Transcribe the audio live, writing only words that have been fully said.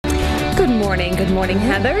Good morning,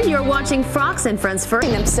 Heather. You're watching Fox and Friends for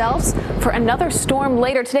themselves for another storm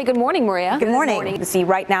later today. Good morning, Maria. Good morning. You see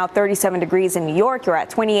right now 37 degrees in New York. You're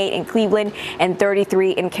at 28 in Cleveland and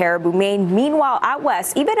 33 in Caribou, Maine. Meanwhile, out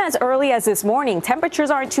west, even as early as this morning,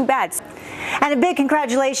 temperatures aren't too bad. And a big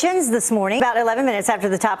congratulations this morning, about 11 minutes after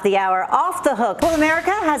the top of the hour. Off the Hook. Well,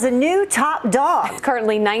 America has a new top dog. It's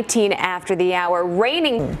currently 19 after the hour.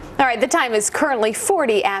 Raining. All right, the time is currently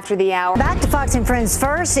 40 after the hour. Back to Fox and Friends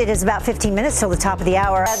first. It is about 15 minutes till the top of the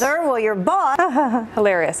hour. Heather, well, your boss.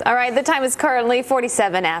 Hilarious. All right, the time is currently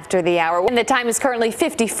 47 after the hour. And the time is currently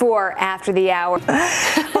 54 after the hour.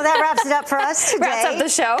 Well, that wraps it up for us today. Wraps up the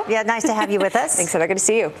show. Yeah, nice to have you with us. Thanks, Heather. Good to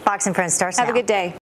see you. Fox and Friends starts Have now. a good day.